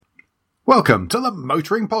Welcome to the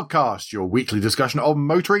Motoring Podcast, your weekly discussion of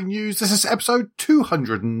motoring news. This is episode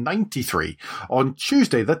 293 on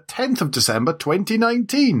Tuesday, the 10th of December,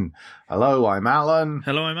 2019. Hello, I'm Alan.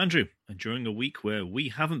 Hello, I'm Andrew. And during a week where we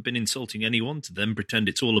haven't been insulting anyone to then pretend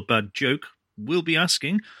it's all a bad joke, we'll be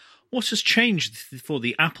asking, what has changed for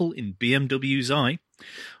the apple in BMW's eye?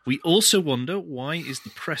 We also wonder, why is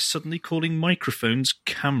the press suddenly calling microphones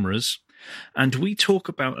cameras? And we talk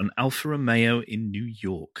about an Alfa Romeo in New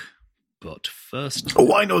York. But first...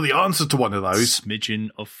 Oh, I know the answer to one of those. Smidgen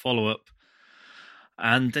of follow-up.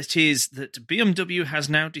 And that is that BMW has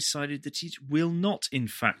now decided that it will not, in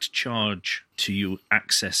fact, charge to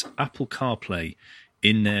access Apple CarPlay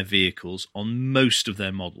in their vehicles on most of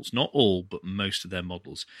their models. Not all, but most of their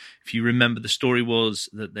models. If you remember, the story was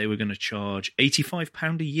that they were going to charge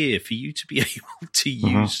 £85 a year for you to be able to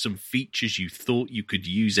use some features you thought you could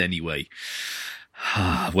use anyway.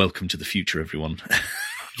 Welcome to the future, everyone.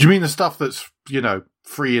 Do you mean the stuff that's,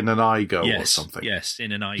 free in an iGo or something? Yes,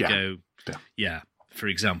 in an iGo. Yeah. For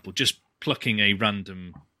example, just plucking a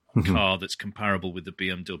random car that's comparable with the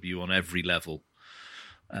BMW on every level.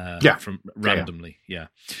 From randomly,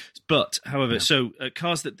 But, however,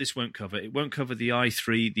 cars that this won't cover, it won't cover the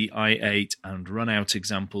i3, the i8, and run-out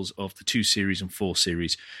examples of the 2 Series and 4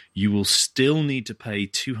 Series. You will still need to pay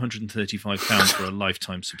 £235 for a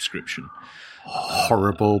lifetime subscription.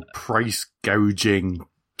 Horrible price gouging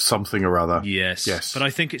something or other. Yes. But I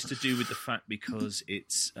think it's to do with the fact because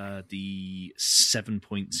it's the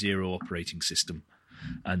 7.0 operating system,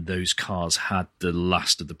 and those cars had the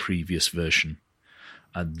last of the previous version.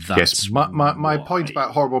 And that's my point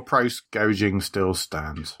about horrible price gouging still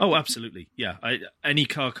stands. Oh, absolutely. Yeah. Any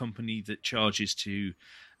car company that charges to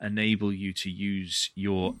enable you to use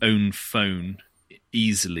your own phone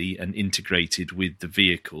easily and integrated with the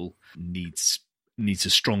vehicle needs a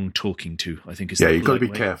strong talking to, I think. You've got to be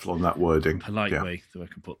careful on that wording. Polite way that I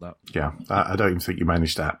can put that. Yeah, I don't even think you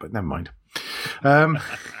managed that, but never mind.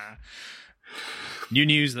 New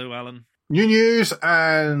news, though, Alan. New news,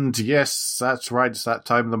 and yes, that's right, it's that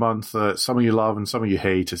time of the month. Some of you love and some of you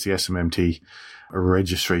hate. It's the SMMT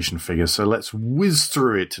registration figure. So let's whiz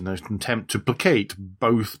through it in an attempt to placate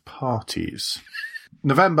both parties.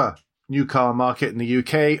 November. New car market in the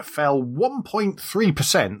UK fell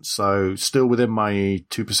 1.3%, so still within my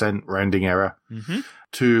 2% rounding error,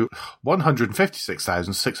 to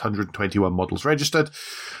 156,621 models registered.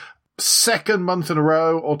 Second month in a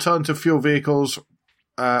row, alternative fuel vehicles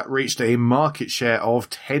reached a market share of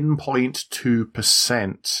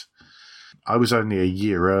 10.2%. I was only a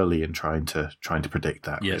year early in trying to predict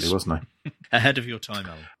that, really, wasn't I? Ahead of your time,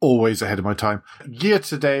 Alan. Always ahead of my time. Year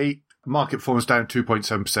to date, market performance down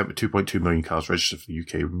 2.7% with 2.2 million cars registered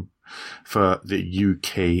for the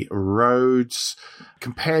UK roads.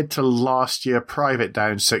 Compared to last year, private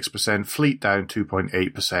down 6%, fleet down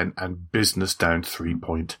 2.8%, and business down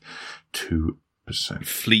 3.2%.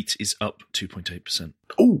 Fleet is up 2.8%.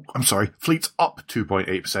 Oh, I'm sorry. Fleet's up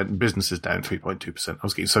 2.8% and business is down 3.2%. I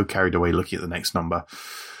was getting so carried away looking at the next number.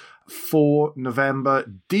 For November,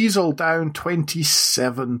 diesel down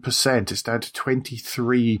 27%. It's down to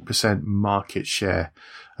 23% market share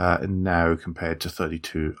now compared to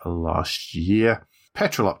 32% last year.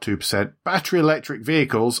 Petrol up 2%. Battery electric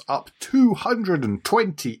vehicles up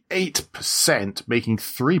 228%, making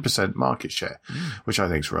 3% market share, which I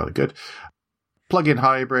think is rather good. Plug-in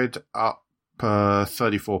hybrid up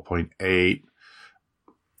 34.8%.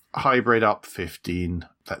 Hybrid up 15%.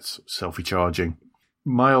 That's selfie charging.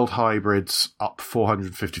 Mild hybrids up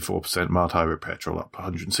 454%, mild hybrid petrol up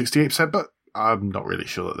 168%, but I'm not really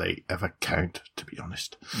sure that they ever count, to be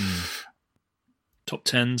honest. Top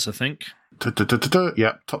 10s, I think.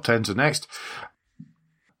 Yeah, top 10s are next.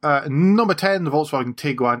 Number 10, the Volkswagen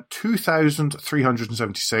Tiguan,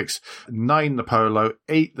 2,376, 9 the Polo,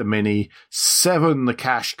 8 the Mini, 7 the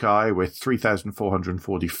Qashqai with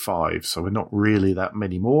 3,445, so we're not really that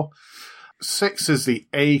many more. 6 is the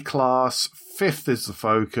A-Class, 5th is the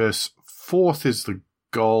Focus, 4th is the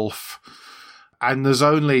Golf, and there's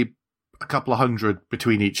only a couple of hundred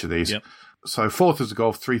between each of these. Yep. So 4th is the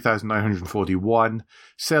Golf, 3,941,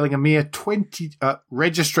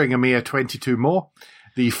 registering a mere 22 more.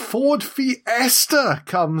 The Ford Fiesta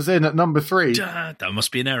comes in at number 3. That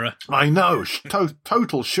must be an error. I know,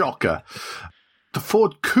 total shocker. The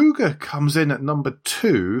Ford Kuga comes in at number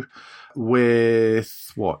 2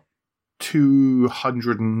 with,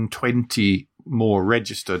 220 more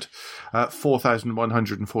registered,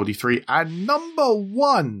 4,143. And number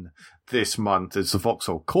 1 this month is the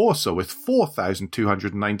Vauxhall Corsa with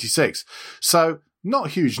 4,296. So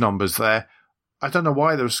not huge numbers there. I don't know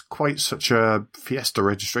why there was quite such a Fiesta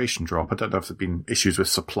registration drop. I don't know if there've been issues with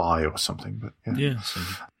supply or something, but yeah.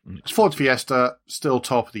 Ford Fiesta still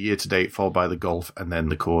top of the year to date, followed by the Golf, and then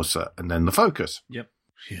the Corsa, and then the Focus. Yep.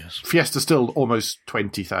 Yes. Fiesta still almost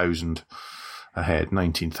 20,000 ahead,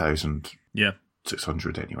 19,000. Yeah.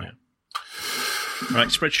 600 anyway. Yeah. Right,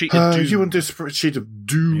 spreadsheet of Doom. You want to do a spreadsheet of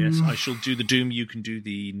Doom? Yes, I shall do the Doom. You can do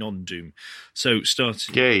the non-Doom. So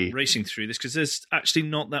starting racing through this, because there's actually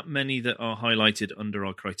not that many that are highlighted under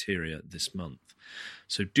our criteria this month.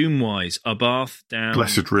 So Doom-wise, Abarth down...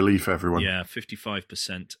 Blessed relief, everyone. Yeah,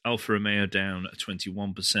 55%. Alfa Romeo down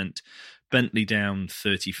 21%. Bentley down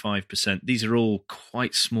 35%. These are all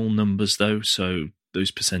quite small numbers, though, so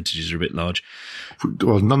those percentages are a bit large.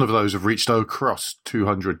 Well, none of those have reached across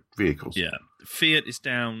 200 vehicles. Yeah. Fiat is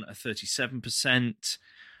down 37%.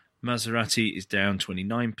 Maserati is down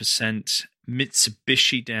 29%.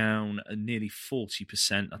 Mitsubishi down nearly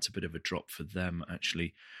 40%. That's a bit of a drop for them,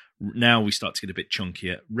 actually. Now we start to get a bit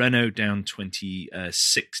chunkier. Renault down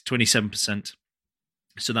 27%.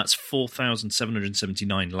 So that's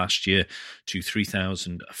 4,779 last year to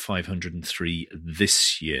 3,503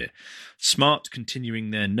 this year. Smart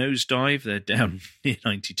continuing their nosedive. They're down near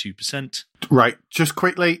 92%. Right. Just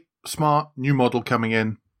quickly, Smart, new model coming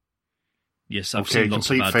in. Yes, I've seen lots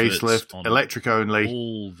complete of adverts facelift, on electric only.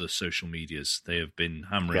 all the social medias. They have been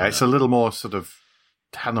hammering. Yeah, it's a little more sort of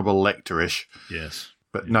Hannibal Lecter-ish. Yes.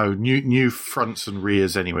 But no, new fronts and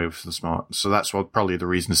rears anyway for the Smart. So that's probably the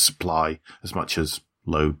reason is supply as much as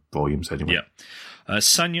low volumes anyway. Yeah.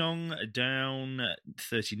 Sanyong down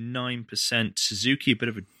 39%. Suzuki, a bit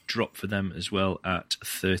of a drop for them as well at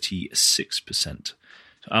 36%.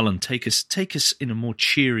 So Alan, take us in a more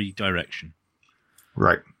cheery direction.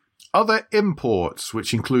 Right. Other imports,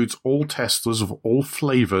 which includes all Teslas of all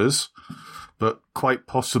flavours, but quite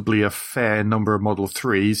possibly a fair number of Model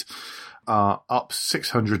 3s, are up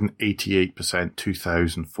 688%,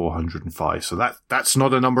 2,405. So that's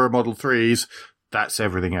not a number of Model 3s. That's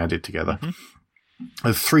everything added together.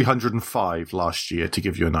 Mm-hmm. 305 last year, to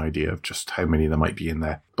give you an idea of just how many there might be in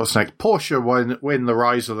there. What's next? Porsche win the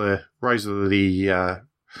rise of the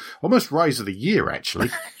almost rise of the year,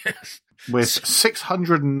 actually, with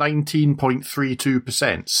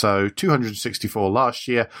 619.32%. So 264 last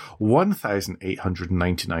year,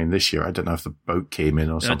 1,899 this year. I don't know if the boat came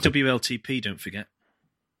in or something. WLTP, don't forget.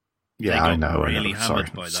 Yeah, I know. Really Sorry,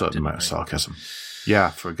 by that, certain amount of sarcasm.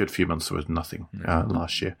 Yeah, for a good few months there was nothing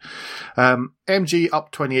last year. MG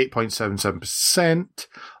up 28.77%.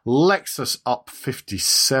 Lexus up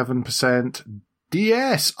 57%.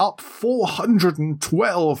 DS up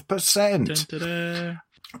 412%. Dun-da-da.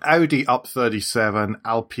 Audi up 37%.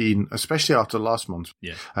 Alpine, especially after last month.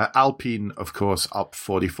 Yeah. Alpine, of course, up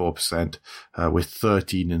 44% with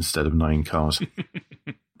 13 instead of 9 cars.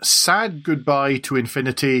 Sad goodbye to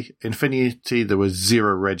Infiniti. Infiniti, there was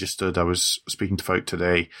 0 registered. I was speaking to folk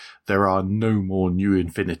today. There are no more new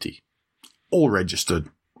Infiniti. All registered,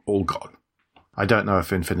 all gone. I don't know if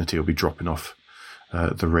Infiniti will be dropping off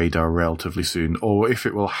the radar relatively soon, or if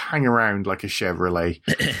it will hang around like a Chevrolet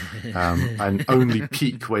and only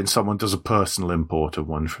peak when someone does a personal import of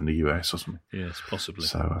one from the US or something. Yes, possibly.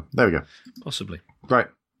 So there we go. Possibly.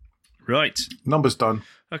 Right. Numbers done.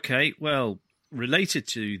 Okay, well, related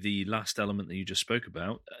to the last element that you just spoke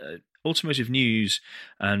about, Automotive News,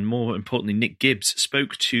 and more importantly, Nick Gibbs,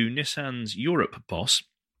 spoke to Nissan's Europe boss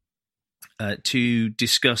to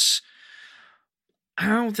discuss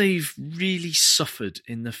how they've really suffered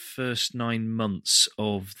in the first 9 months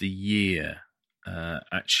of the year,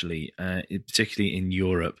 particularly in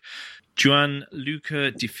Europe.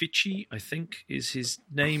 Gianluca Di Ficci, I think, is his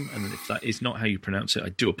name. And if that is not how you pronounce it, I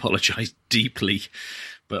do apologise deeply.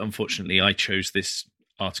 But unfortunately, I chose this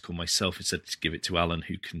article myself instead to give it to Alan,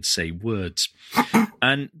 who can say words.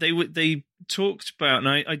 And they talked about, and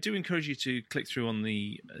I do encourage you to click through on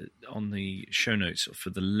the show notes for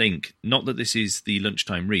the link. Not that this is the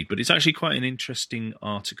lunchtime read, but it's actually quite an interesting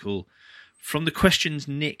article from the questions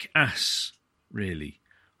Nick asks, really.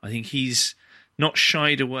 I think he's not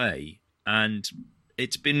shied away, and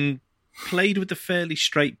it's been played with a fairly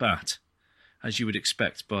straight bat, as you would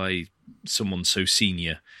expect by someone so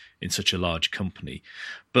senior in such a large company.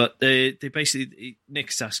 But they basically,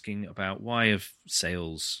 Nick's asking about why have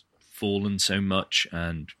sales fallen so much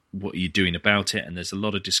and what are you doing about it? And there's a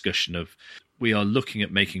lot of discussion of we are looking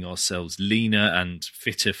at making ourselves leaner and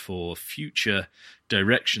fitter for future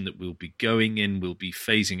direction that we'll be going in. We'll be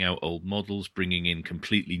phasing out old models, bringing in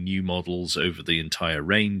completely new models over the entire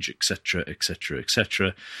range, etc., etc.,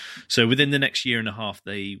 etc. So within the next year and a half,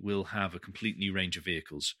 they will have a complete new range of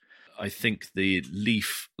vehicles. I think the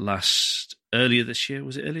Leaf earlier this year,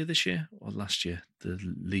 was it earlier this year or last year? The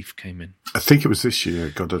Leaf came in. I think it was this year.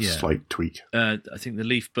 It got a slight tweak. I think the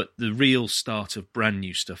Leaf, but the real start of brand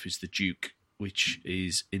new stuff is the Duke, which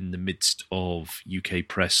is in the midst of UK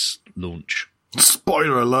press launch.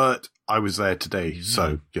 Spoiler alert, I was there today. Mm-hmm.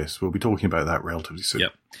 So, yes, we'll be talking about that relatively soon.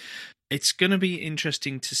 Yep. It's going to be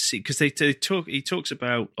interesting to see, because he talks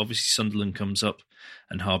about, obviously Sunderland comes up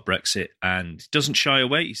and hard Brexit, and doesn't shy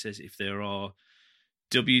away. He says if there are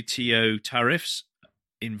WTO tariffs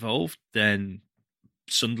involved, then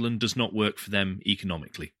Sunderland does not work for them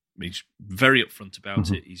economically. He's very upfront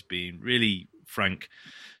about it. He's being really frank.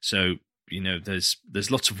 So, there's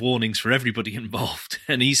lots of warnings for everybody involved,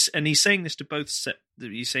 and he's saying this to both.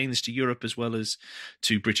 He's saying this to Europe as well as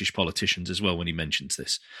to British politicians as well when he mentions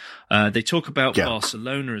this. They talk about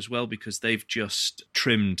Barcelona as well, because they've just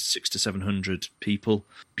trimmed 600 to 700 people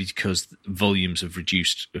because volumes have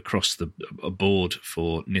reduced across the board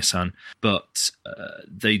for Nissan, but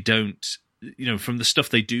they don't. From the stuff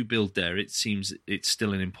they do build there, it seems it's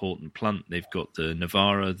still an important plant. They've got the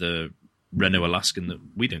Navara, the Renault Alaskan that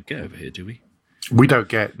we don't get over here, do we? We don't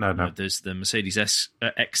get, no. There's the Mercedes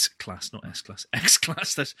X-Class, not S-Class.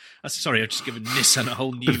 X-Class, that's sorry, I've just given Nissan a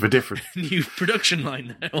whole new, new production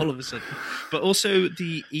line there all of a sudden. But also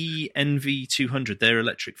the ENV200, their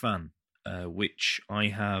electric van, which I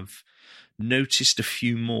have noticed a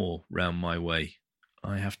few more round my way,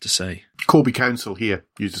 I have to say. Corby Council here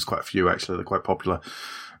uses quite a few, actually. They're quite popular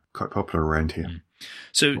around here.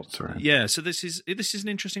 So this is an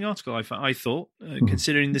interesting article. I thought,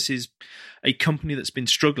 considering this is a company that's been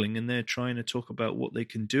struggling, and they're trying to talk about what they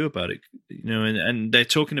can do about it, and they're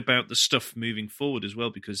talking about the stuff moving forward as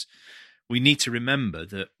well, because we need to remember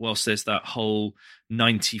that whilst there's that whole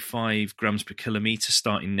 95 grams per kilometre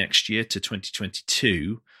starting next year to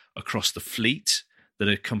 2022 across the fleet that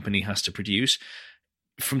a company has to produce,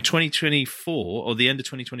 from 2024 or the end of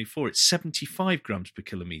 2024, it's 75 grams per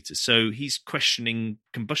kilometre. So he's questioning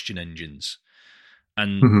combustion engines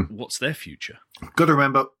and what's their future. Got to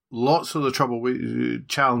remember, lots of the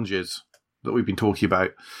challenges that we've been talking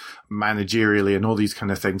about managerially and all these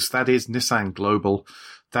kind of things, that is Nissan Global.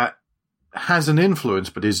 That has an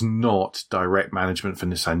influence, but is not direct management for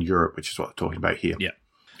Nissan Europe, which is what I'm talking about here. Yeah.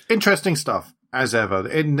 Interesting stuff, as ever.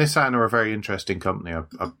 Nissan are a very interesting company.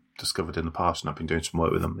 I've discovered in the past, and I've been doing some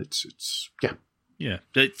work with them. It's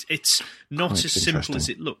not as simple as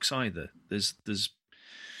it looks either. There's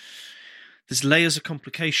layers of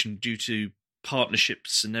complication due to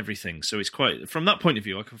partnerships and everything. So it's quite, from that point of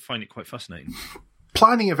view, I can find it quite fascinating.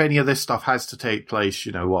 Planning of any of this stuff has to take place,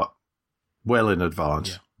 well in advance.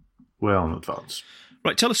 Yeah. Well in advance.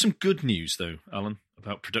 Right, tell us some good news though, Alan,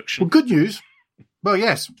 about production. Well, good news. Well,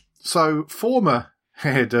 yes. So former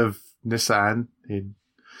head of Nissan in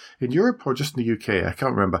Europe or just in the UK, I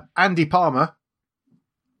can't remember, Andy Palmer,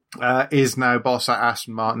 is now boss at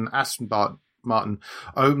Aston Martin. Aston Martin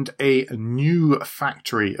opened a new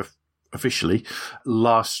factory officially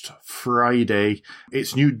last Friday.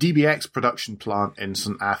 Its new DBX production plant in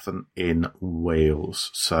St Athan in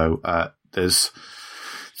Wales. So there's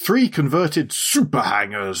 3 converted super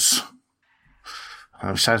hangars.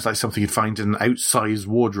 Sounds like something you'd find in an outsized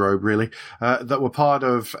wardrobe, really, that were part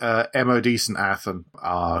of MOD St Athan,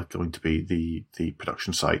 are going to be the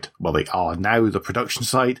production site. Well, they are now the production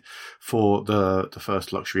site for the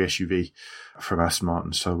first luxury SUV from Aston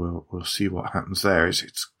Martin. So we'll see what happens there.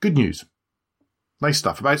 It's good news. Nice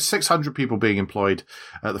stuff. About 600 people being employed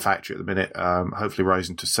at the factory at the minute, hopefully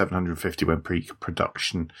rising to 750 when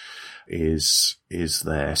pre-production is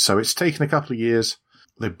there. So it's taken a couple of years.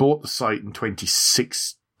 They bought the site in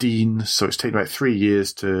 2016, so it's taken about 3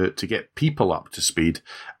 years to get people up to speed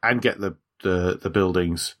and get the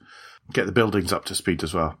buildings up to speed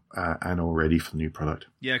as well, and all ready for the new product.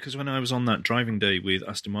 Yeah, because when I was on that driving day with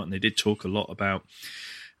Aston Martin, they did talk a lot about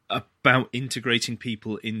integrating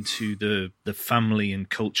people into the family and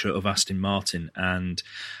culture of Aston Martin, and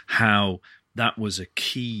how that was a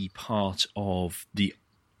key part of the.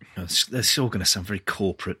 It's all going to sound very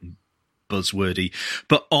corporate and buzzwordy,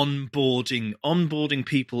 but onboarding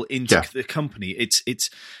people into the company. It's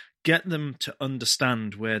get them to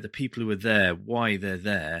understand where the people who are there, why they're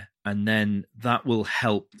there, and then that will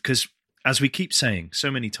help, because as we keep saying so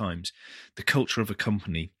many times, the culture of a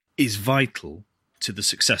company is vital to the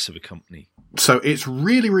success of a company. So it's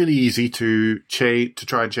really, really easy to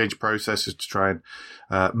try and change processes, to try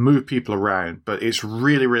and move people around, but it's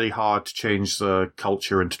really, really hard to change the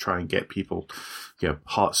culture and to try and get people,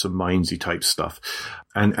 hearts and mindsy type stuff,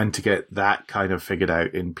 and to get that kind of figured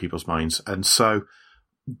out in people's minds. And so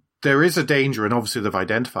there is a danger, and obviously they've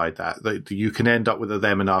identified that you can end up with a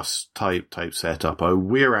them and us type setup. Oh,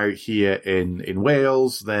 we're out here in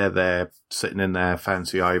Wales, they're there sitting in their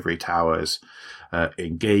fancy ivory towers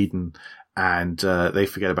in Gaydon, and they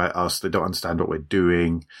forget about us. They don't understand what we're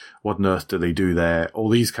doing. What on earth do they do there? All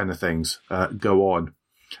these kind of things go on,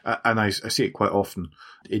 and I see it quite often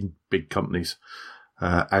in big companies.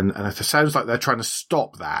 And it sounds like they're trying to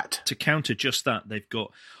stop that. To counter just that, they've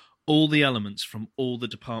got all the elements from all the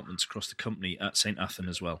departments across the company at St. Athan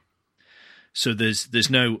as well. So there's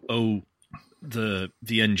no, the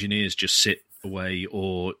engineers just sit away,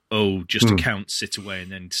 or just accounts sit away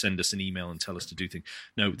and then send us an email and tell us to do things.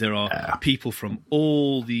 No, there are people from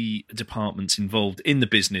all the departments involved in the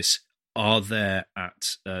business are there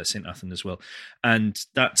at St. Athan as well. And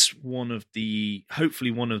that's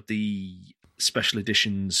hopefully one of the special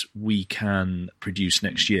editions we can produce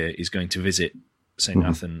next year is going to visit St.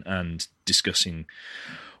 Athan and discussing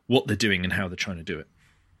what they're doing and how they're trying to do it.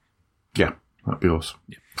 Yeah, that'd be awesome.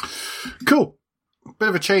 Yeah. Cool. Bit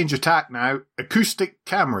of a change of tack now. Acoustic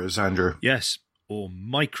cameras, Andrew. Yes, or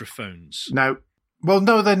microphones. Now, well,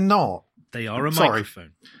 no, they're not. They are a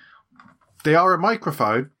microphone. They are a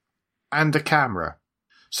microphone and a camera.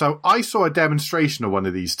 So I saw a demonstration of one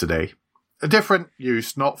of these today. A different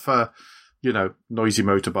use, not for, noisy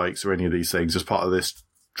motorbikes or any of these things as part of this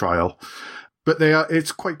trial. But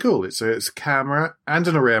it's quite cool. It's a camera and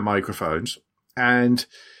an array of microphones. And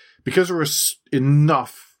because there are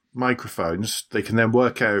enough microphones, they can then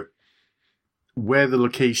work out where the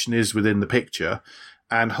location is within the picture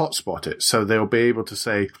and hotspot it. So they'll be able to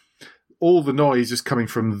say all the noise is coming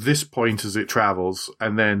from this point as it travels,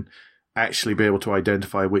 and then actually be able to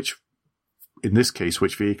identify which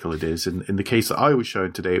vehicle it is. In the case that I was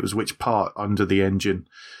showing today, it was which part under the engine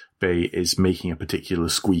bay is making a particular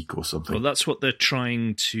squeak or something. Well, that's what they're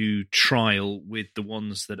trying to trial with the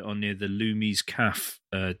ones that are near the Loomies Calf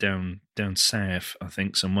down south, I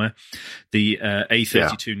think, somewhere. The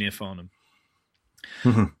A32 near Farnham.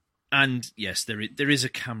 Mm-hmm. And yes, there is a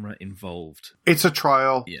camera involved. It's a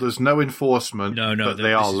trial. Yeah. There's no enforcement, but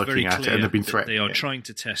they are looking at it and they've been threatening. They are trying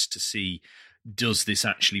to test to see, does this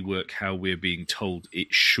actually work how we're being told it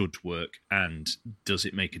should work, and does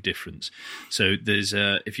it make a difference? So there's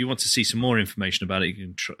if you want to see some more information about it,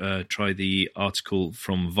 you can try the article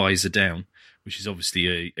from Visor Down, which is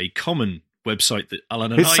obviously a common website that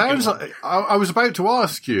Alan and I sounds like I was about to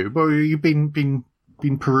ask you, but you've been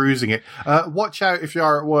perusing it. Watch out if you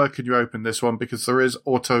are at work and you open this one, because there is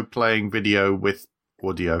auto playing video with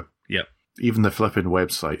audio. Yeah. Even the flipping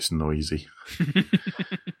website's noisy.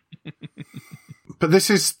 But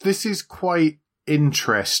this is quite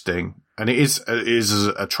interesting, and it is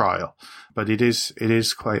a trial, but it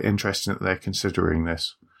is quite interesting that they're considering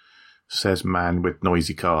this. Says man with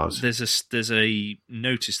noisy cars. There's a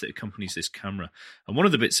notice that accompanies this camera, and one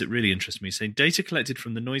of the bits that really interests me is saying data collected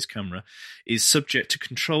from the noise camera is subject to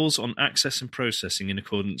controls on access and processing in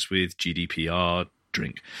accordance with GDPR.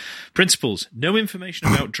 Principles. No information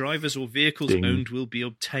about drivers or vehicles owned will be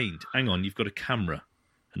obtained. Hang on, you've got a camera.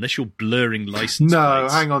 Unless you're blurring license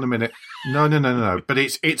plates. Hang on a minute. No. But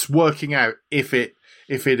it's working out if it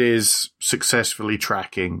is successfully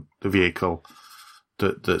tracking the vehicle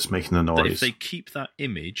that's making the noise. That if they keep that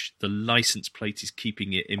image, the license plate is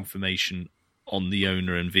keeping it information on the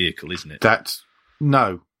owner and vehicle, isn't it? That's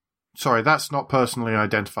not personally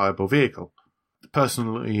identifiable vehicle.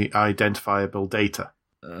 Personally identifiable data.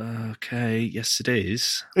 Okay, yes it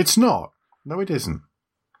is. It's not. No, it isn't.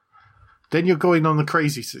 Then you're going on the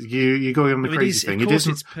crazy. You're going on the crazy thing. Of course,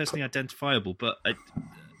 it's personally identifiable, but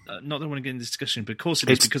not that I want to get into this discussion. But of course, it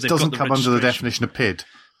is because they've got the doesn't come under the definition of PID.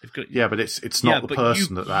 But it's not the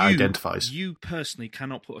person that identifies. You personally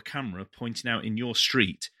cannot put a camera pointing out in your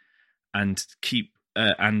street and keep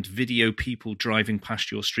and video people driving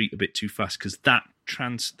past your street a bit too fast, because that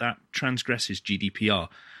transgresses GDPR.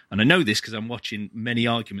 And I know this because I'm watching many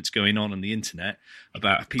arguments going on the internet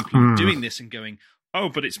about people who are doing this and going, oh,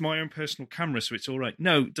 but it's my own personal camera, so it's all right.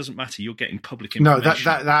 No, it doesn't matter. You're getting public information.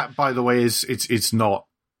 No, that by the way, it's not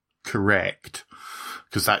correct,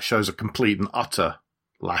 because that shows a complete and utter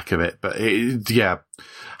lack of it. But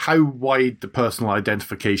how wide the personal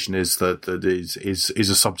identification is that is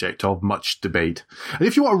a subject of much debate. And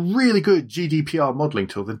if you want a really good GDPR modelling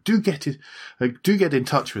tool, then do get in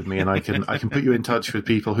touch with me, and I can put you in touch with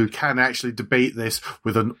people who can actually debate this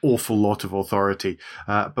with an awful lot of authority.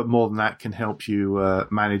 But more than that, can help you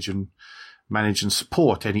manage and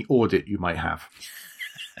support any audit you might have.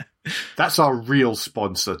 That's our real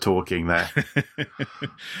sponsor talking there.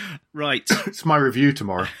 Right. It's my review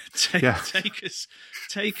tomorrow. Take us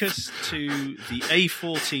to the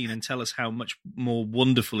A14 and tell us how much more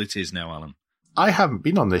wonderful it is now, Alan. I haven't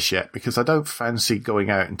been on this yet because I don't fancy going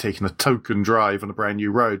out and taking a token drive on a brand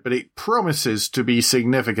new road, but it promises to be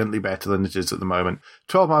significantly better than it is at the moment.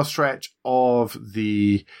 12-mile stretch of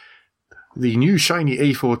the new shiny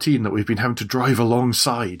A14 that we've been having to drive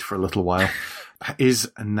alongside for a little while is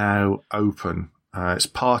now open. It's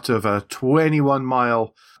part of a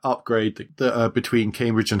 21-mile upgrade between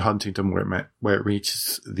Cambridge and Huntingdon where it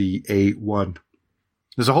reaches the A1.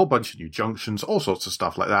 There's a whole bunch of new junctions, all sorts of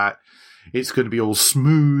stuff like that. It's going to be all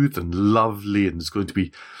smooth and lovely, and there's going to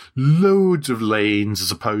be loads of lanes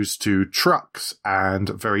as opposed to trucks and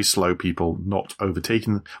very slow people not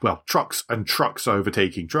overtaking, trucks and trucks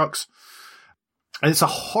overtaking trucks. And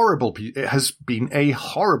it has been a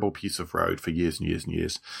horrible piece of road for years and years and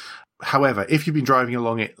years. However, if you've been driving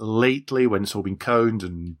along it lately when it's all been coned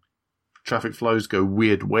and traffic flows go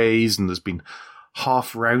weird ways and there's been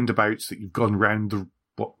half roundabouts that you've gone round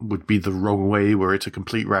what would be the wrong way where it's a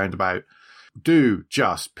complete roundabout, do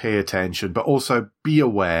just pay attention, but also be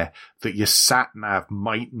aware that your sat-nav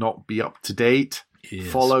might not be up to date.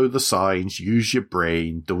 Yes. Follow the signs, use your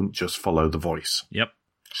brain, don't just follow the voice. Yep.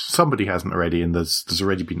 Somebody hasn't already, and there's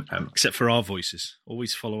already been... Except for our voices.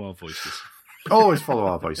 Always follow our voices. Always follow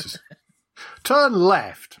our voices. Turn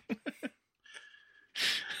left.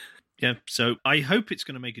 Yeah, so I hope it's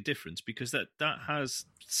going to make a difference because that has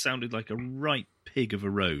sounded like a right pig of a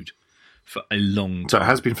road for a long time. So it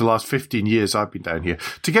has been for the last 15 years I've been down here.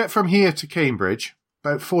 To get from here to Cambridge,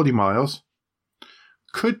 about 40 miles,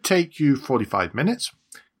 could take you 45 minutes,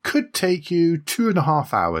 could take you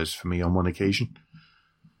 2.5 hours for me on one occasion.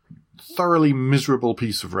 Thoroughly miserable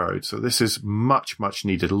piece of road. So this is much, much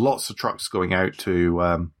needed. Lots of trucks going out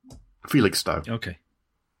to Felixstowe. Okay.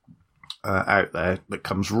 Out there that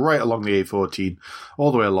comes right along the A14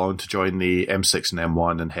 all the way along to join the M6 and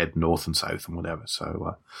M1 and head north and south and whatever.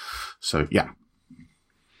 So yeah.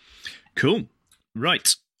 Cool.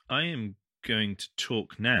 Right. I am going to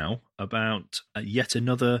talk now about yet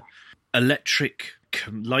another electric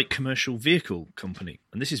light commercial vehicle company.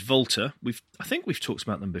 And this is Volta. I think we've talked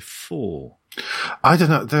about them before. I don't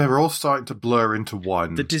know. They're all starting to blur into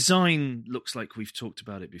one. The design looks like we've talked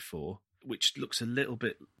about it before, which looks a little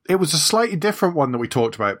bit... It was a slightly different one that we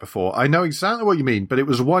talked about before. I know exactly what you mean, but it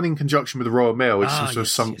was one in conjunction with the Royal Mail, which seems to have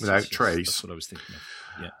sunk without trace. That's what I was thinking of,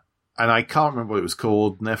 yeah. And I can't remember what it was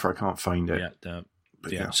called, and therefore I can't find it.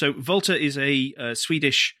 Yeah. So Volta is a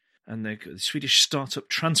Swedish startup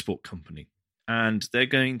transport company. And they're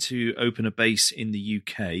going to open a base in the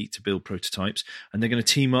UK to build prototypes, and they're going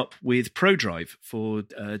to team up with ProDrive for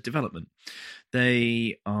development.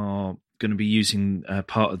 They are going to be using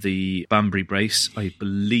part of the Banbury base, I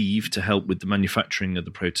believe, to help with the manufacturing of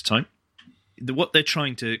the prototype. What they're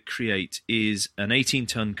trying to create is an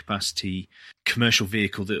 18-ton capacity commercial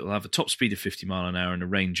vehicle that will have a top speed of 50 mile an hour and a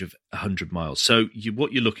range of 100 miles. So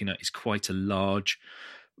what you're looking at is quite a large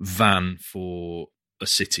van for a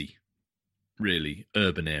city. Really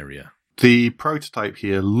urban area. The prototype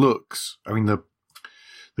here looks,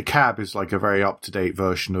 the cab is like a very up-to-date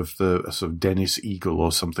version of the sort of Dennis Eagle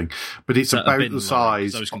or something, but it's about the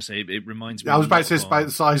size. I was going to say, it reminds me. I was about to say it's about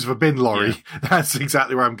the size of a bin lorry. Yeah. That's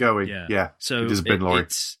exactly where I'm going. Yeah. So it is a bin lorry.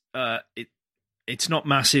 It's not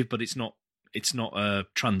massive, but it's not a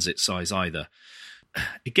transit size either.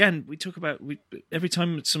 Again, we talk about every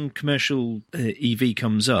time some commercial EV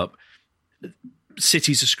comes up,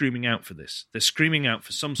 cities are screaming out for this. They're screaming out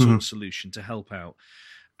for some sort of solution to help out.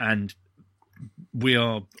 And we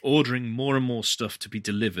are ordering more and more stuff to be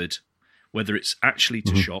delivered, whether it's actually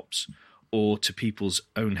to shops or to people's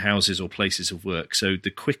own houses or places of work. So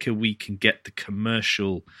the quicker we can get the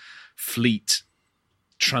commercial fleet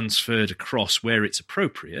transferred across where it's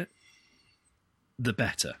appropriate, the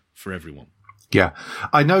better for everyone. Yeah.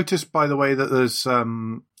 I noticed, by the way, that there's...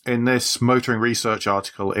 in this Motoring Research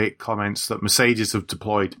article, it comments that Mercedes have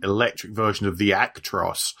deployed electric version of the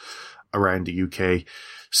Actros around the UK.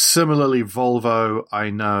 Similarly, Volvo, I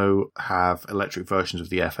know, have electric versions of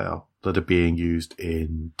the FL that are being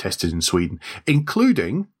tested in Sweden,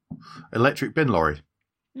 including electric bin lorry.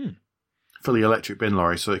 Fully electric bin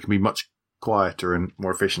lorry, so it can be much quieter and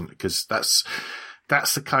more efficient, because that's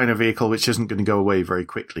the kind of vehicle which isn't going to go away very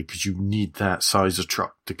quickly, because you need that size of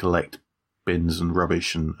truck to collect bins and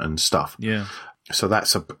rubbish and stuff. Yeah. So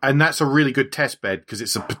that's a really good test bed because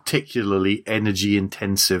it's a particularly energy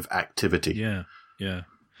intensive activity. Yeah. Yeah.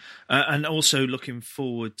 And also looking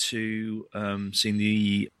forward to seeing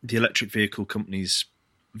the electric vehicle companies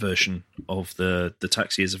version of the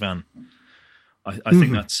taxi as a van. I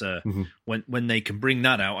think that's when they can bring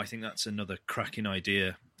that out. I think that's another cracking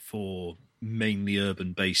idea for mainly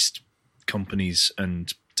urban-based companies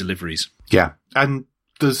and deliveries. Yeah, and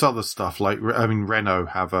there's other stuff like Renault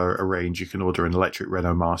have a range. You can order an electric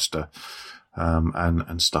Renault Master,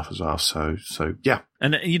 and stuff as well. So yeah.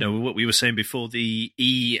 And what we were saying before, the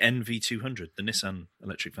ENV200, the Nissan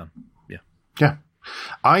electric van. Yeah.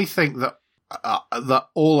 I think that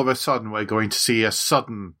all of a sudden we're going to see it's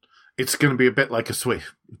going to be a bit like a switch.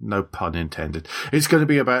 No pun intended. It's going to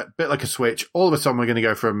be a bit like a switch. All of a sudden we're going to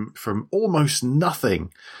go from almost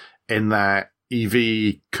nothing in that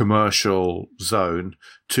EV commercial zone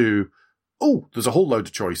to, there's a whole load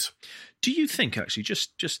of choice. Do you think, actually,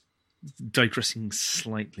 just digressing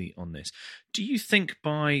slightly on this, do you think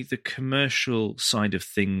by the commercial side of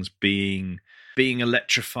things being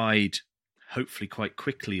electrified hopefully quite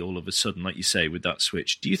quickly all of a sudden, like you say, with that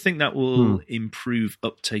switch, do you think that will improve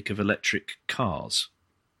uptake of electric cars?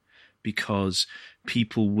 Because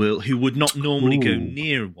people who would not normally go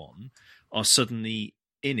near one are suddenly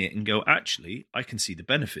in it and go, actually, I can see the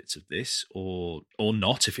benefits of this, or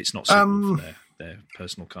not, if it's not suitable for their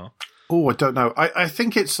personal car. Oh, I don't know. I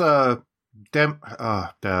think it's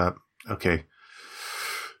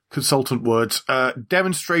consultant words,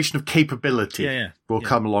 demonstration of capability will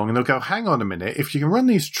come along, and they'll go, hang on a minute, if you can run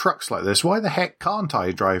these trucks like this, why the heck can't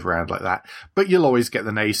I drive around like that? But you'll always get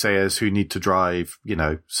the naysayers who need to drive,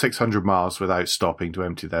 600 miles without stopping to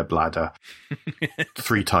empty their bladder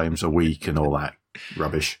 3 times a week and all that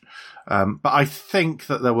rubbish. But I think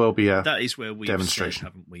that there will be that is where we've demonstration, said,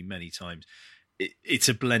 haven't we, many times. It's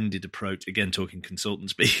a blended approach. Again, talking consultant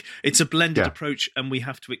speak. It's a blended approach, and we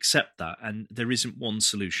have to accept that. And there isn't one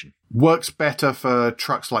solution. Works better for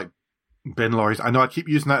trucks like bin lorries. I know I keep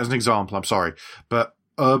using that as an example. I'm sorry, but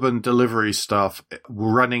urban delivery stuff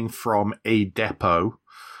running from a depot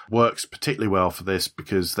works particularly well for this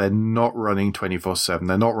because they're not running 24/7.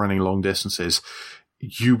 They're not running long distances.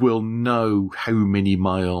 You will know how many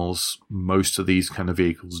miles most of these kind of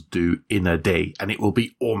vehicles do in a day, and it will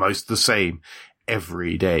be almost the same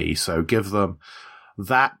every day. So give them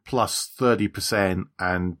that plus 30%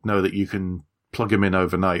 and know that you can plug them in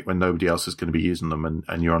overnight when nobody else is going to be using them,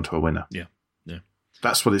 and you're onto a winner. Yeah.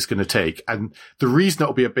 That's what it's going to take. And the reason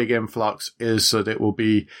it'll be a big influx is that it will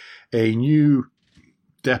be a new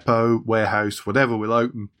depot, warehouse, whatever will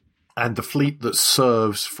open, and the fleet that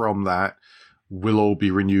serves from that will all be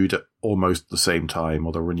renewed at almost the same time,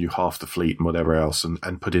 or they'll renew half the fleet and whatever else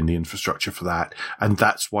and put in the infrastructure for that. And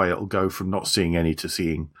that's why it'll go from not seeing any to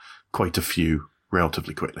seeing quite a few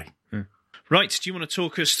relatively quickly. Right. Do you want to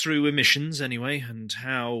talk us through emissions anyway, and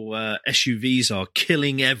how SUVs are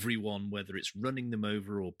killing everyone, whether it's running them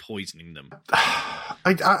over or poisoning them?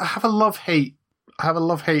 I have a love-hate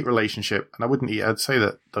relationship, and I'd say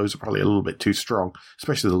that those are probably a little bit too strong,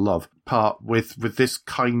 especially the love part with this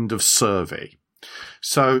kind of survey.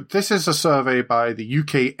 So this is a survey by the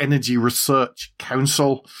UK Energy Research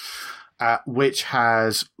Council, which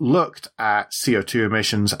has looked at CO2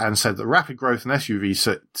 emissions and said that rapid growth in SUV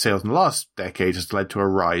sales in the last decade has led to a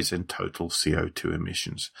rise in total CO2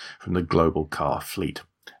 emissions from the global car fleet.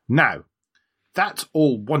 Now, that's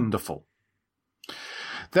all wonderful.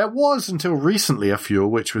 There was, until recently, a fuel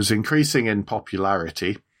which was increasing in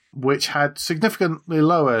popularity, which had significantly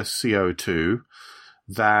lower CO2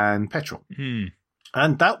 than petrol.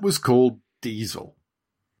 And that was called diesel.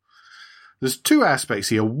 There's 2 aspects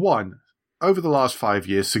here. One, over the last 5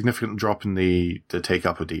 years, significant drop in the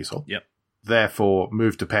take-up of diesel. Yep. Therefore,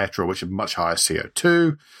 move to petrol, which is much higher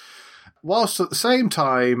CO2. Whilst at the same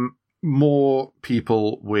time, more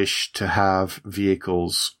people wish to have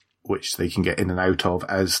vehicles which they can get in and out of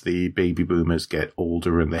as the baby boomers get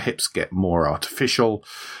older and the hips get more artificial,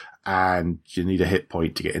 and you need a hip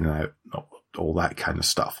point to get in and out, all that kind of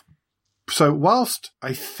stuff. So whilst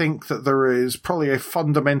I think that there is probably a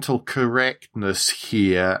fundamental correctness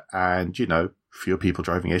here, and, fewer people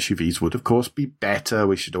driving SUVs would, of course, be better.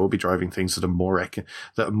 We should all be driving things that are more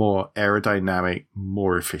aerodynamic,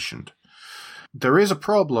 more efficient. There is a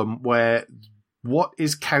problem where what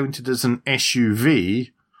is counted as an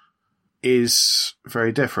SUV is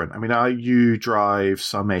very different. I mean, you drive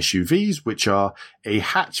some SUVs, which are a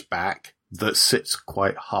hatchback that sits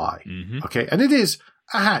quite high. Okay. And it is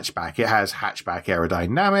a hatchback. It has hatchback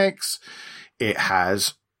aerodynamics. It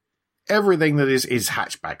has everything that is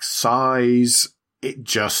hatchback size. It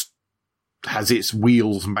just has its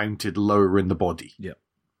wheels mounted lower in the body. Yeah.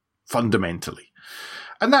 Fundamentally.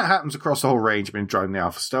 And that happens across the whole range. I've been driving the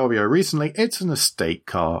Alfa Stelvio recently. It's an estate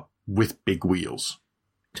car with big wheels.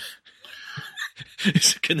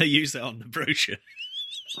 Can they use that on the brochure?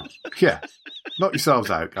 Yeah. Knock yourselves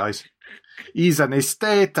out, guys. He's an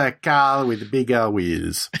estate car with bigger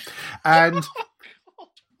wheels. And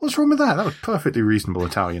what's wrong with that? That was perfectly reasonable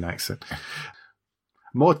Italian accent.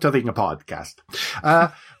 Motoring a podcast.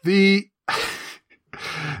 The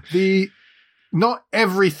not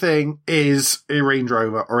everything is a Range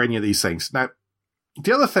Rover or any of these things. Now,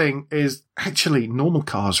 the other thing is actually normal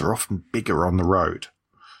cars are often bigger on the road.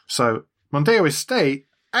 So Mondeo Estate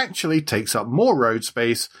actually takes up more road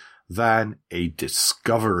space than a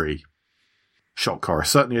Discovery shop car,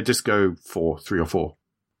 certainly a Disco 3 or 4.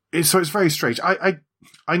 So it's very strange. I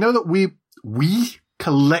know that we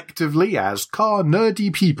collectively as car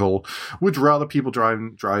nerdy people would rather people drive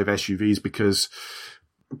SUVs because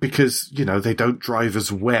they don't drive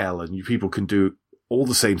as well, and people can do all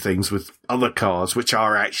the same things with other cars which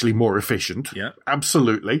are actually more efficient. Yeah,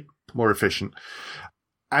 absolutely more efficient.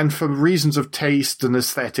 And for reasons of taste and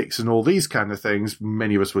aesthetics and all these kind of things,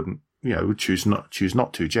 many of us wouldn't, would choose not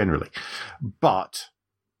to generally. But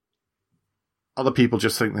other people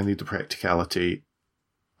just think they need the practicality.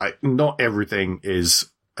 Not everything is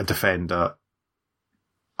a Defender.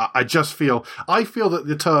 I feel that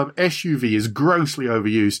the term SUV is grossly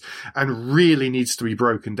overused and really needs to be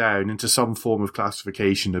broken down into some form of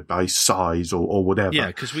classification by size or whatever. Yeah,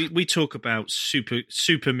 because we talk about super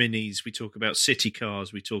minis, we talk about city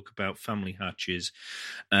cars, we talk about family hatches,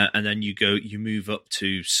 and then you move up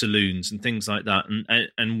to saloons and things like that,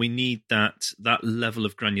 and we need that level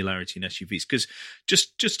of granularity in SUVs. Because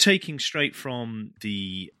just taking straight from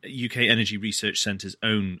the UK Energy Research Centre's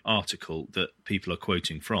own article that people are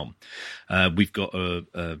quoting from. We've got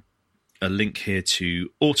a link here to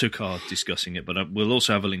Autocar discussing it, but we'll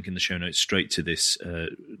also have a link in the show notes straight to this,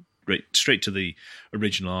 straight to the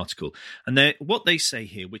original article. And what they say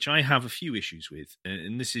here, which I have a few issues with,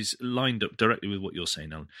 and this is lined up directly with what you're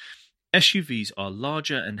saying, Alan. SUVs are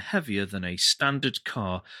larger and heavier than a standard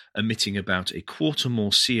car, emitting about a quarter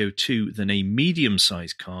more CO2 than a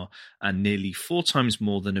medium-sized car and nearly 4 times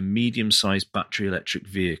more than a medium-sized battery electric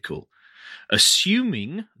vehicle.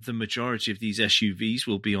 Assuming the majority of these SUVs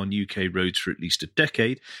will be on UK roads for at least a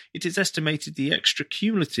decade, it is estimated the extra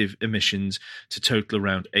cumulative emissions to total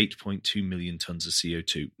around 8.2 million tonnes of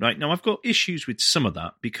CO2. Right, now I've got issues with some of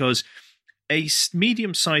that because a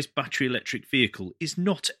medium-sized battery electric vehicle is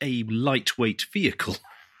not a lightweight vehicle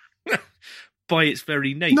by its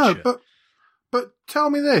very nature. No, but tell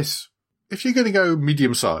me this. If you're going to go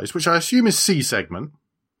medium-sized, which I assume is C segment,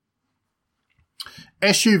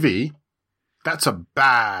 SUV... that's a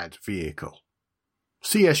bad vehicle.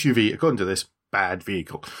 CSUV, according to this, bad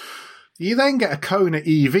vehicle. You then get a Kona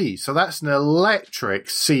EV, so that's an electric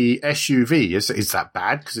CSUV. Is that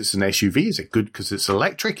bad because it's an SUV? Is it good because it's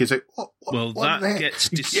electric? Is it? That gets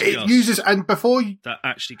discussed. It uses, and before that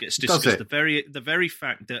actually gets discussed. The very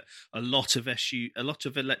fact that a lot of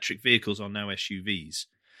electric vehicles are now SUVs.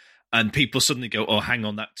 And people suddenly go, oh, hang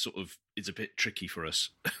on, that sort of is a bit tricky for us.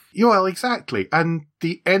 Yeah, well, exactly. And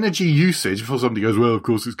the energy usage, before somebody goes, well, of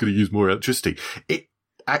course it's going to use more electricity. It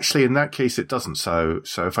actually, in that case, it doesn't. So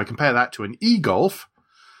if I compare that to an e-Golf,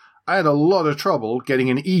 I had a lot of trouble getting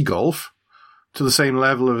an e-Golf to the same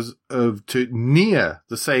level to near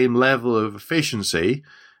the same level of efficiency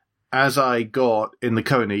as I got in the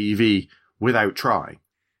Kona EV without trying.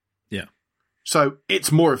 Yeah. So it's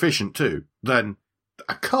more efficient too than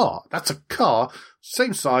a car. That's a car,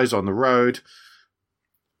 same size on the road.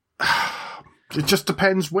 It just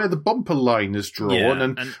depends where the bumper line is drawn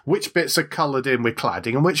and which bits are coloured in with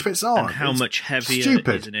cladding and which bits aren't. And how much heavier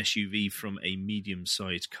is an SUV from a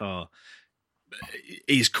medium-sized car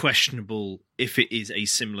is questionable. If it is a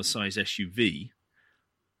similar size SUV,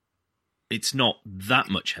 it's not that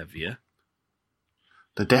much heavier.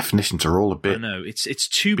 The definitions are all a bit. I know it's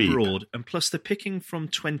too beep. Broad, and plus they're picking from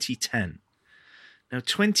 2010. Now,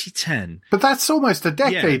 2010... But that's almost a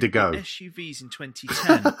decade ago. SUVs in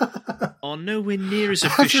 2010 are nowhere near as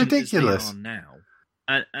efficient as they are now.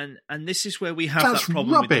 And this is where we have that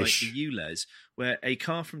problem with like the ULEZ, where a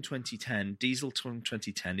car from 2010, diesel from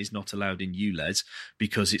 2010, is not allowed in ULEZ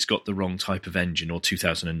because it's got the wrong type of engine, or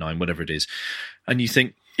 2009, whatever it is. And you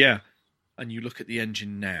think, yeah, and you look at the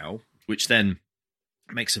engine now, which then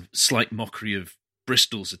makes a slight mockery of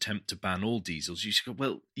Bristol's attempt to ban all diesels. You go,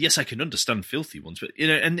 well, yes, I can understand filthy ones, but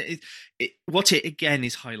and what it again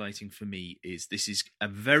is highlighting for me is this is a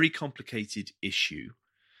very complicated issue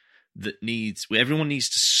that everyone needs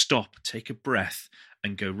to stop, take a breath,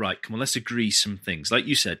 and go, right, come on, let's agree some things. Like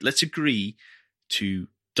you said, let's agree to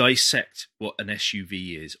dissect what an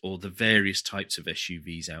SUV is, or the various types of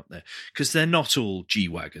SUVs out there, because they're not all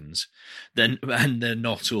G-Wagons, and they're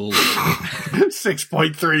not all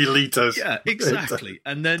 6.3 litres. Yeah, exactly.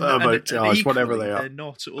 And then turbocharged, whatever they are. They're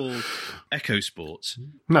not all EcoSports.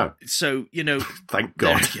 No. So, thank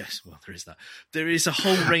God. Yes, well, there is that. There is a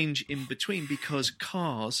whole range in between, because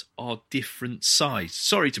cars are different size.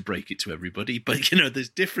 Sorry to break it to everybody, but there's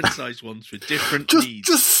different sized ones for different needs.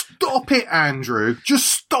 Just stop it, Andrew. Just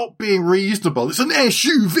stop being reasonable. It's an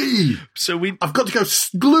SUV. So I've got to go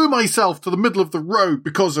glue myself to the middle of the road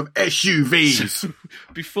because of SUVs. So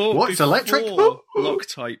before electric?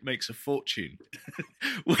 Loctite makes a fortune.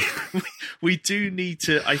 we do need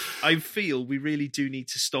to. I feel we really do need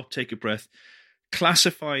to stop, take a breath,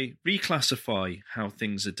 reclassify how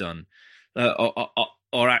things are done,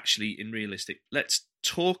 or actually in realistic. Let's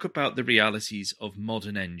talk about the realities of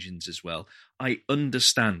modern engines as well. I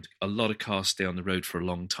understand a lot of cars stay on the road for a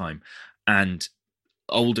long time, and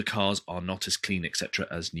older cars are not as clean, etc.,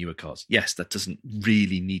 as newer cars. Yes, that doesn't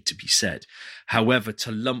really need to be said. However,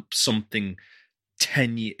 to lump something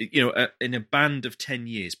 10 years, in a band of 10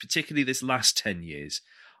 years, particularly this last 10 years,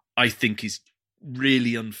 I think is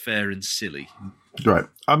really unfair and silly. Right.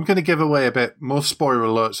 I'm going to give away a bit more spoiler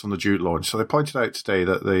alerts on the Duke launch. So they pointed out today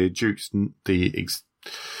that the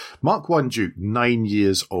Mark 1 Duke, 9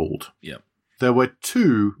 years old. Yeah. There were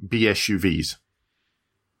 2 BSUVs.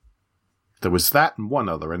 There was that and one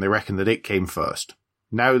other, and they reckon that it came first.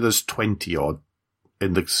 Now there's 20 odd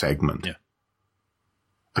in the segment. Yeah.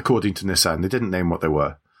 According to Nissan. They didn't name what they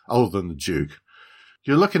were, other than the Duke.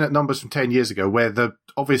 You're looking at numbers from 10 years ago where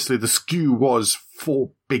obviously the skew was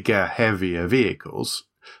for bigger, heavier vehicles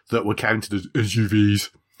that were counted as SUVs.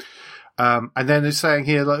 And then it's saying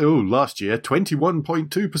here, last year,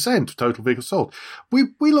 21.2% of total vehicles sold.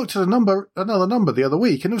 We looked at another number the other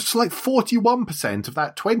week, and it was like 41% of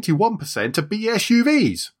that 21% are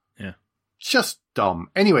BSUVs. Yeah. It's just dumb.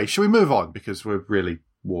 Anyway, shall we move on? Because we're really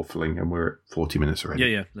waffling and we're at 40 minutes already.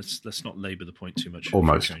 Yeah. Let's not labour the point too much.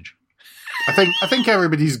 Almost. Change. I think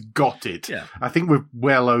everybody's got it. Yeah. I think we've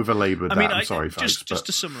well over-laboured that. I'm sorry, folks. Just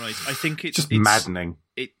to summarise, I think it's just maddening.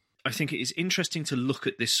 I think it is interesting to look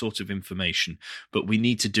at this sort of information, but we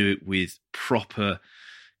need to do it with proper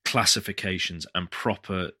classifications and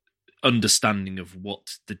proper understanding of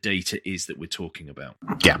what the data is that we're talking about.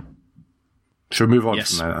 Yeah. Shall we move on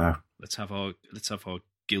Yes. from that now? Let's have our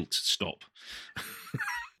guilt stop.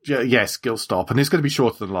 Yes, guilt stop. And it's going to be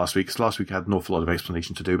shorter than last week, because last week I had an awful lot of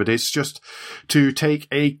explanation to do, but it's just to take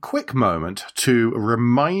a quick moment to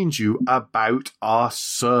remind you about our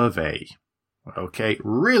survey. Okay,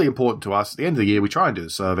 really important to us. At the end of the year, we try and do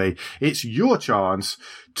the survey. It's your chance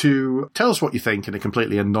to tell us what you think in a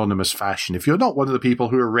completely anonymous fashion. If you're not one of the people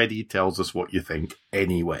who already tells us what you think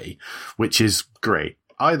anyway, which is great.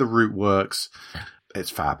 Either route works.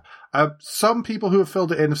 It's fab. Some people who have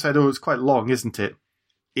filled it in have said, it's quite long, isn't it?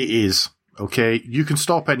 It is. Okay, you can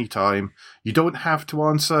stop anytime. You don't have to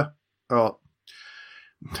answer.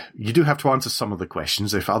 You do have to answer some of the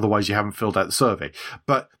questions, if otherwise you haven't filled out the survey.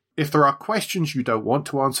 But if there are questions you don't want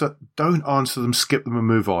to answer, don't answer them, skip them and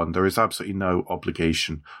move on. There is absolutely no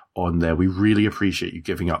obligation on there. We really appreciate you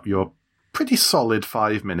giving up your pretty solid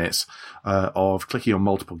 5 minutes of clicking on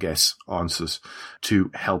multiple guess answers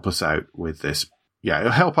to help us out with this. Yeah,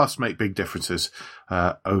 it'll help us make big differences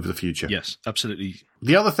over the future. Yes, absolutely.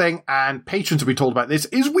 The other thing, and patrons will be told about this,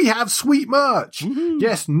 is we have sweet merch. Woo-hoo.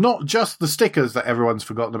 Yes, not just the stickers that everyone's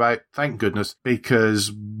forgotten about, thank goodness,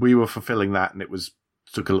 because we were fulfilling that and it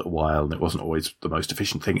took a little while and it wasn't always the most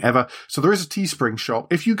efficient thing ever. So there is a Teespring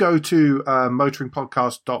shop. If you go to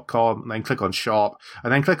motoringpodcast.com and then click on shop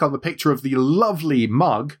and then click on the picture of the lovely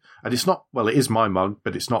mug, and it is my mug,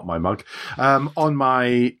 but it's not my mug, on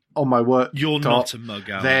my work. You're not a mug,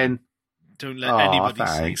 Alan. Then don't let anybody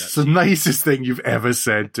say that. It's the nicest thing you've ever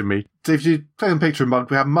said to me. So if you click on the picture of mug,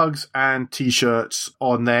 we have mugs and t-shirts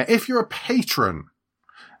on there. If you're a patron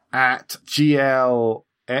at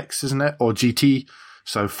GLX, isn't it? Or GT,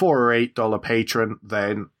 so $4 or $8 patron,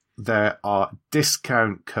 then there are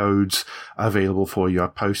discount codes available for you. I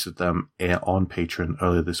posted them on Patreon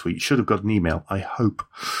earlier this week. Should have got an email, I hope,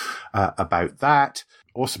 about that.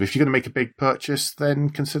 Also, if you're going to make a big purchase, then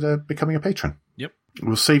consider becoming a patron. Yep. It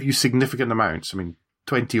will save you significant amounts.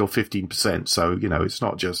 20 or 15%. So, it's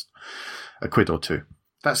not just a quid or two.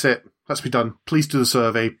 That's it. Let's be done. Please do the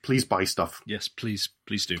survey. Please buy stuff. Yes, please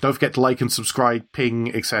do. Don't forget to like and subscribe,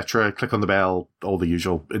 ping, etc. Click on the bell, all the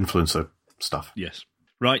usual influencer stuff. Yes.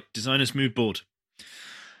 Right, designers mood board.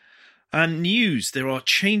 And news, there are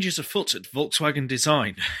changes afoot at Volkswagen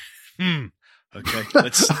Design. Okay,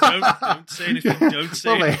 don't say anything. Don't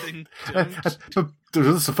say anything. This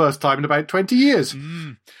is the first time in about 20 years.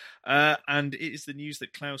 And it is the news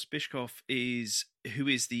that Klaus Bischoff, who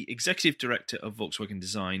is the executive director of Volkswagen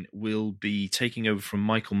Design, will be taking over from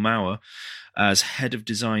Michael Mauer as head of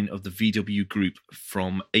design of the VW Group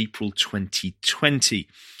from April 2020.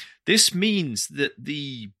 This means that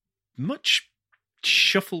the much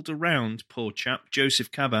shuffled around poor chap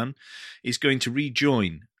Joseph Caban is going to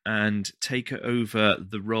rejoin and take over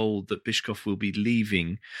the role that Bischoff will be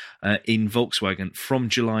leaving in Volkswagen from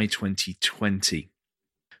July 2020.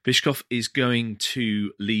 Bischoff is going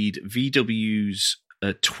to lead VW's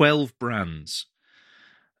 12 brands,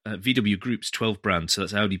 VW Group's 12 brands, so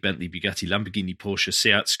that's Audi, Bentley, Bugatti, Lamborghini, Porsche,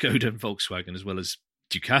 Seat, Skoda and Volkswagen, as well as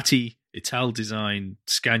Ducati, Italdesign,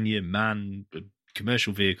 Scania, MAN,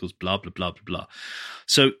 commercial vehicles, blah, blah, blah, blah, blah.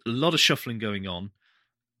 So a lot of shuffling going on.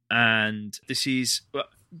 And this is,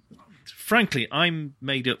 frankly, I'm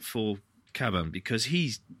made up for Caban because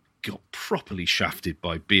he's got properly shafted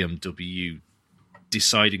by BMW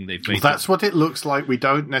deciding they've made... Well, that's what it looks like. We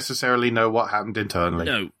don't necessarily know what happened internally.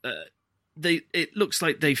 No, it looks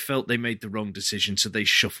like they felt they made the wrong decision, so they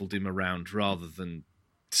shuffled him around rather than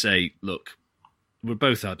say, look, we're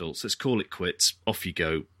both adults, let's call it quits, off you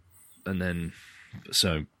go. And then...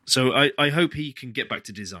 So I hope he can get back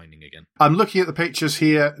to designing again. I'm looking at the pictures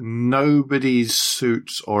here. Nobody's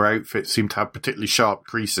suits or outfits seem to have particularly sharp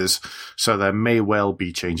creases, so there may well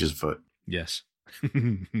be changes afoot. Yes.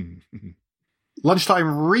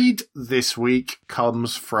 Lunchtime read this week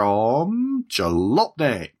comes from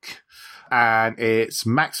Jalopnik, and it's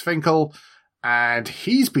Max Finkel, and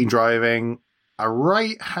he's been driving a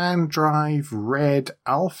right-hand drive red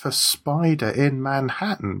Alpha Spider in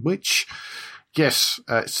Manhattan, which... Yes,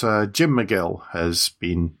 it's Jim McGill has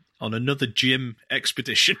been... On another Jim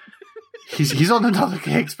expedition. he's on another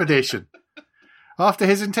expedition. After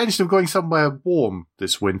his intention of going somewhere warm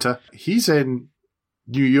this winter, he's in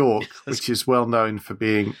New York, which is well known for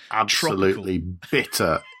being absolutely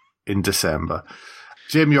bitter in December.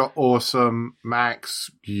 Jim, you're awesome. Max,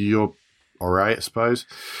 you're all right, I suppose.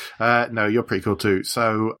 No, you're pretty cool too.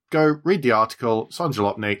 So go read the article. It's on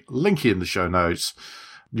Jalopnik. Link in the show notes.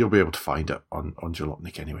 You'll be able to find it on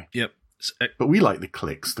Jalopnik anyway. Yep. But we like the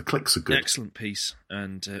clicks. The clicks are good. Excellent piece.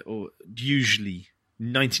 And usually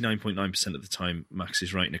 99.9% of the time, Max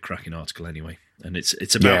is writing a cracking article anyway. And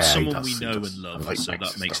it's about someone we know and love, like so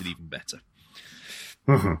that makes it even better.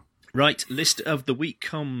 Mm-hmm. Right, list of the week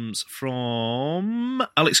comes from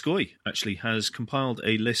Alex Goy, actually, has compiled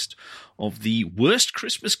a list of the worst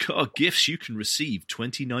Christmas car gifts you can receive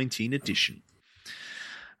 2019 edition.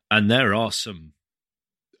 And there are some...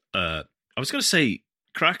 I was going to say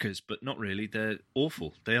crackers, but not really. They're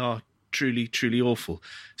awful. They are truly, truly awful.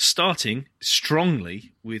 Starting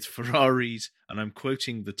strongly with Ferrari's, and I'm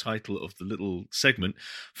quoting the title of the little segment,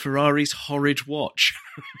 Ferrari's horrid watch,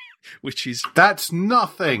 which is... That's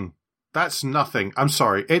nothing. That's nothing. I'm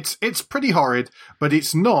sorry. It's pretty horrid, but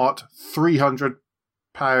it's not £300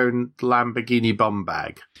 Lamborghini bum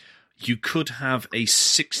bag. You could have a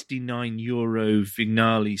 €69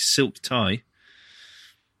 Vignali silk tie.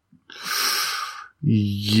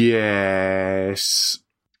 Yes.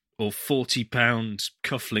 Or £40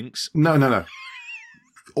 cufflinks. No.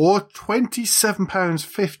 Or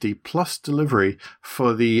 £27.50 plus delivery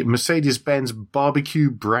for the Mercedes-Benz barbecue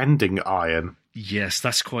branding iron. Yes,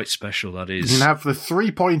 that's quite special, that is. You can have the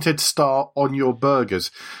 3-pointed star on your burgers.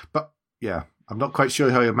 But, yeah, I'm not quite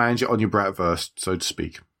sure how you manage it on your bratwurst, so to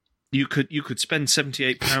speak. You could spend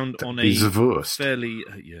 £78 on a fairly...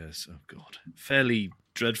 fairly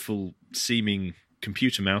dreadful seeming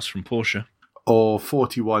computer mouse from Porsche. Or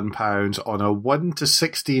 £41 on a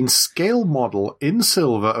 1:16 scale model in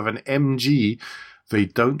silver of an MG they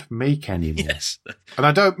don't make anymore. Yes. And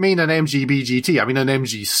I don't mean an MG BGT, I mean an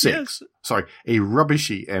MG6. Yes. Sorry, a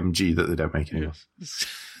rubbishy MG that they don't make anymore. Yes.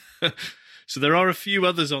 So there are a few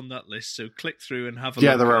others on that list, so click through and have a look.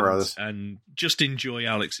 Yeah, there are others. And just enjoy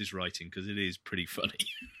Alex's writing, because it is pretty funny.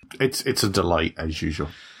 It's a delight, as usual.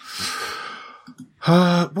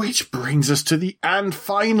 Which brings us to the and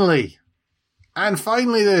finally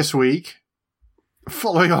this week,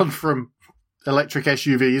 following on from electric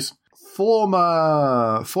SUVs,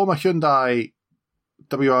 former Hyundai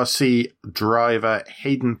WRC driver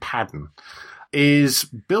Hayden Paddon is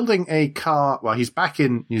building a car. Well, he's back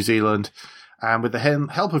in New Zealand, and with the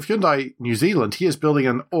help of Hyundai New Zealand, he is building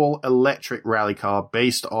an all-electric rally car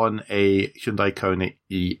based on a Hyundai Kona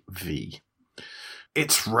EV.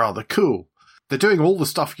 It's rather cool. they're doing all the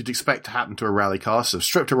stuff you'd expect to happen to a rally car. So they've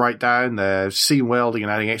stripped it right down. They're seam welding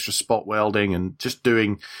and adding extra spot welding and just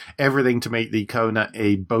doing everything to make the Kona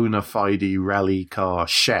a bona fide rally car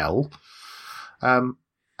shell.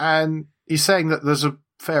 And he's saying that there's a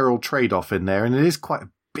fair old trade-off in there, and it is quite a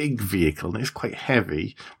big vehicle and it's quite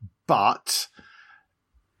heavy, but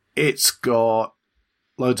it's got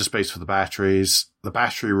loads of space for the batteries. The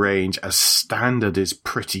battery range as standard is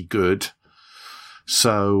pretty good.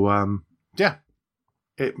 So, yeah,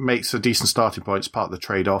 it makes a decent starting point. It's part of the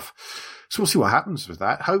trade-off. So we'll see what happens with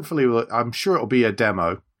that. Hopefully, I'm sure it'll be a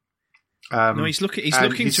demo. No, he's looking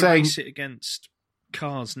to race it against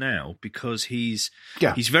cars now because he's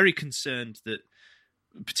very concerned that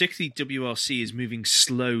particularly WRC is moving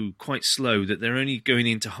quite slow, that they're only going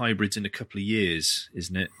into hybrids in a couple of years,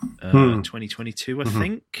 isn't it? 2022, I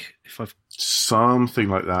think. Something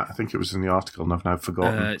like that. I think it was in the article and I've now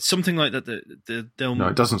forgotten. Something like that. It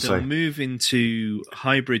doesn't say. They'll move into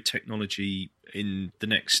hybrid technology in the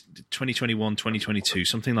next 2021, 2022,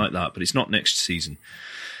 something like that, but it's not next season.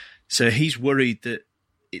 So he's worried that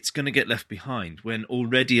it's going to get left behind when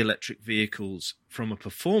already electric vehicles, from a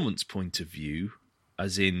performance point of view,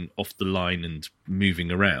 as in off the line and moving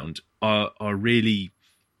around, are really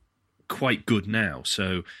quite good now.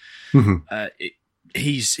 So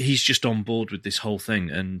he's just on board with this whole thing,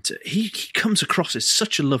 and he comes across as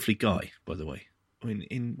such a lovely guy, by the way. I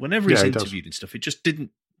mean, whenever he's interviewed and stuff, it just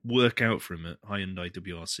didn't work out for him at Hyundai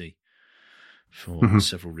WRC for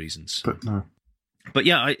several reasons. But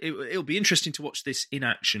yeah, it'll be interesting to watch this in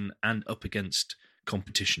action and up against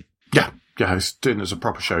competition. Yeah, it's doing it as a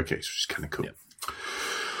proper showcase, which is kind of cool. Yeah.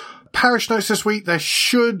 Parish notes this week. There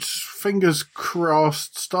should, fingers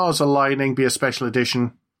crossed, stars aligning, be a special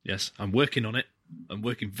edition. Yes, I'm working on it. I'm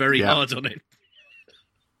working very hard on it.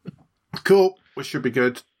 Cool, which should be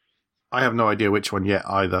good. I have no idea which one yet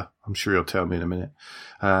either. I'm sure you'll tell me in a minute.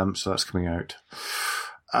 So that's coming out.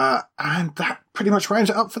 And that pretty much rounds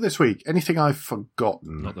it up for this week. Anything I've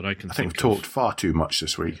forgotten? Not that I can I think we've talked far too much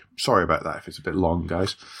this week. Sorry about that if it's a bit long,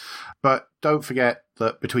 guys. But don't forget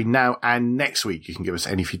that between now and next week, you can give us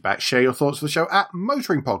any feedback, share your thoughts of the show at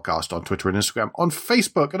Motoring Podcast on Twitter and Instagram, on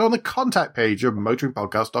Facebook, and on the contact page of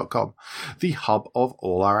motoringpodcast.com, the hub of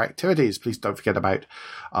all our activities. Please don't forget about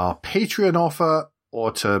our Patreon offer,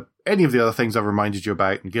 or to any of the other things I've reminded you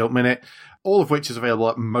about in Guilt Minute, all of which is available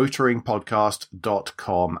at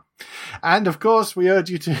motoringpodcast.com. And of course, we urge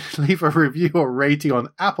you to leave a review or rating on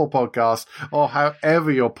Apple Podcasts or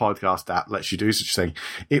however your podcast app lets you do such a thing.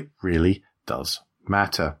 It really does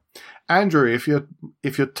matter. Andrew, if your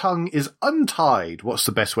tongue is untied, what's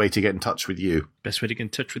the best way to get in touch with you? Best way to get in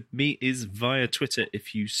touch with me is via Twitter.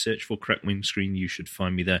 If you search for Crack Windscreen, you should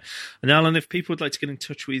find me there. And Alan, if people would like to get in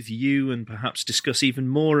touch with you and perhaps discuss even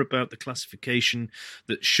more about the classification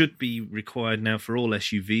that should be required now for all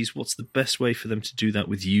SUVs, what's the best way for them to do that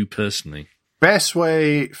with you personally? Best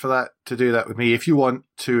way to do that with me, if you want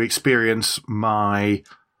to experience my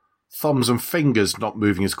thumbs and fingers not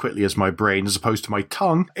moving as quickly as my brain as opposed to my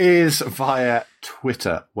tongue, is via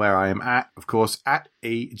Twitter, where I am at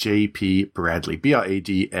AJP Bradley,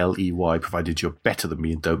 Bradley, provided you're better than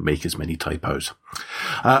me and don't make as many typos.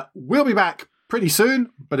 We'll be back pretty soon,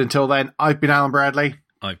 but until then, I've been Alan Bradley.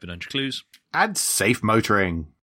 I've been Andrew Clues. And safe motoring.